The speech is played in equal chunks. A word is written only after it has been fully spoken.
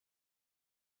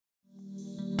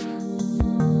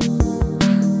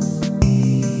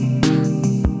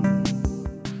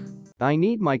I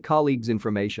need my colleague's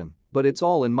information, but it's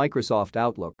all in Microsoft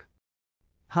Outlook.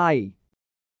 Hi.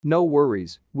 No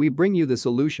worries, we bring you the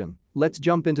solution. Let's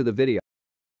jump into the video.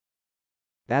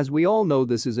 As we all know,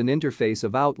 this is an interface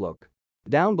of Outlook.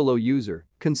 Down below, user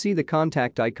can see the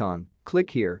contact icon.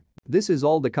 Click here. This is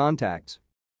all the contacts.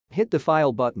 Hit the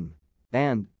file button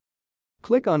and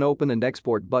click on open and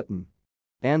export button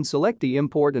and select the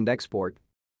import and export.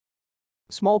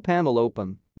 Small panel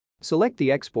open. Select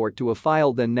the export to a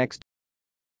file, then next.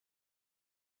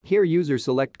 Here user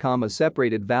select comma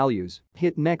separated values,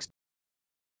 hit next.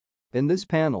 In this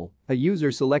panel, a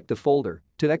user select the folder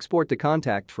to export the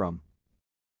contact from.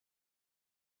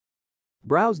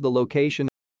 Browse the location,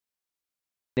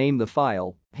 name the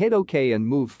file, hit OK and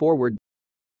move forward.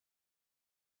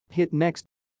 Hit next.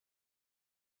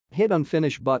 Hit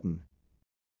unfinish button.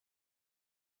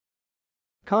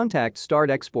 Contact start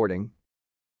exporting.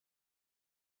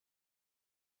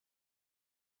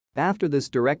 After this,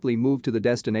 directly move to the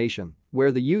destination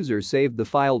where the user saved the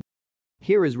file.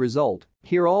 Here is result.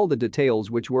 Here all the details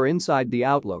which were inside the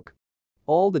Outlook.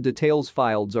 All the details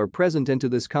files are present into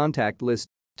this contact list.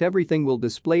 Everything will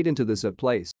displayed into this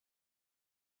place.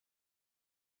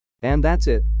 And that's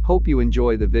it. Hope you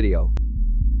enjoy the video.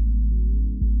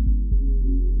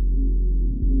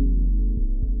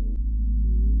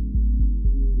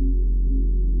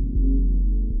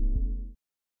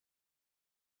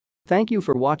 Thank you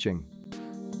for watching.